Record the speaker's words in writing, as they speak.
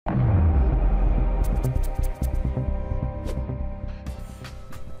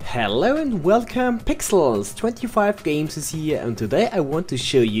Hello and welcome, Pixels! 25 Games is here, and today I want to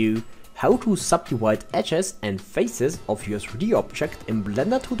show you how to subdivide edges and faces of your 3D object in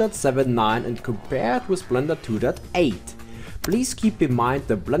Blender 2.7.9 and compare it with Blender 2.8. Please keep in mind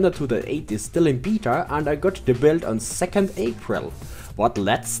that Blender 2.8 is still in beta and I got the build on 2nd April. But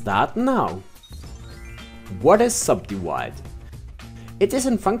let's start now. What is Subdivide? It is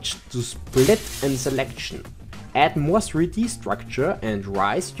a function to split and selection. Add more 3D structure and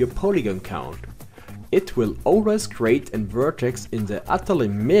rise your polygon count. It will always create a vertex in the utterly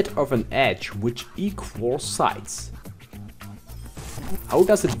mid of an edge which equals sides. How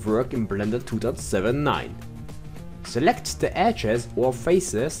does it work in Blender 2.7.9? Select the edges or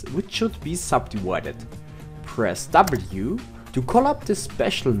faces which should be subdivided. Press W to call up the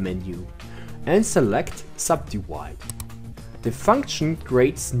special menu and select Subdivide. The function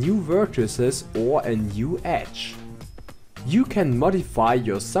creates new vertices or a new edge. You can modify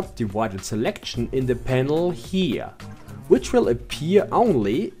your subdivided selection in the panel here, which will appear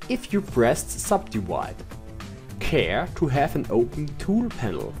only if you pressed Subdivide. Care to have an open tool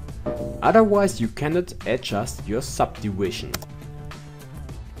panel, otherwise you cannot adjust your subdivision.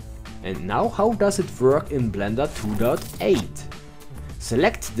 And now how does it work in Blender 2.8?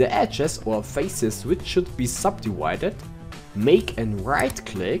 Select the edges or faces which should be subdivided. Make a right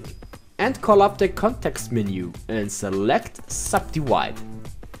click and call up the context menu and select Subdivide.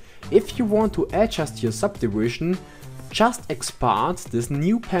 If you want to adjust your subdivision, just expand this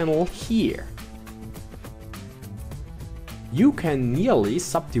new panel here. You can nearly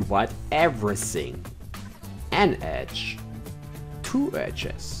subdivide everything. An edge, two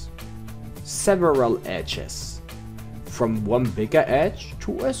edges, several edges, from one bigger edge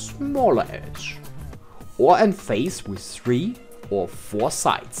to a smaller edge, or a face with 3 or 4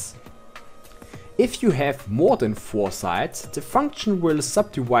 sides. If you have more than 4 sides, the function will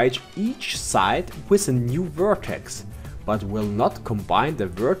subdivide each side with a new vertex, but will not combine the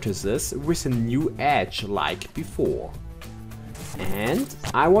vertices with a new edge like before. And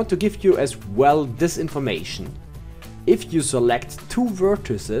I want to give you as well this information. If you select 2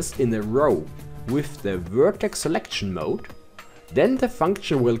 vertices in a row with the vertex selection mode, then the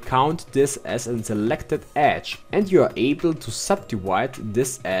function will count this as a selected edge and you are able to subdivide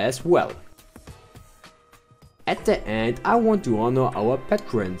this as well. At the end, I want to honor our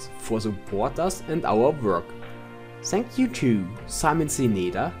patrons for support us and our work. Thank you to Simon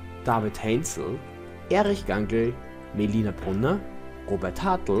Sineda, David Heinzel, Erich Gangl, Melina Brunner, Robert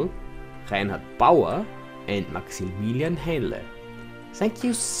Hartl, Reinhard Bauer and Maximilian Heinle. Thank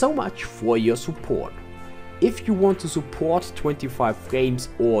you so much for your support. If you want to support 25 Frames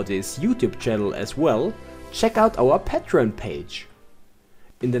or this YouTube channel as well, check out our Patreon page.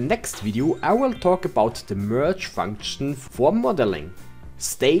 In the next video I will talk about the merge function for modeling.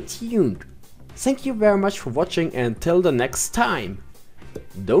 Stay tuned. Thank you very much for watching and until the next time.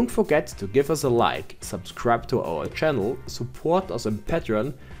 Don't forget to give us a like, subscribe to our channel, support us on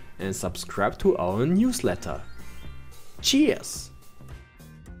Patreon and subscribe to our newsletter. Cheers!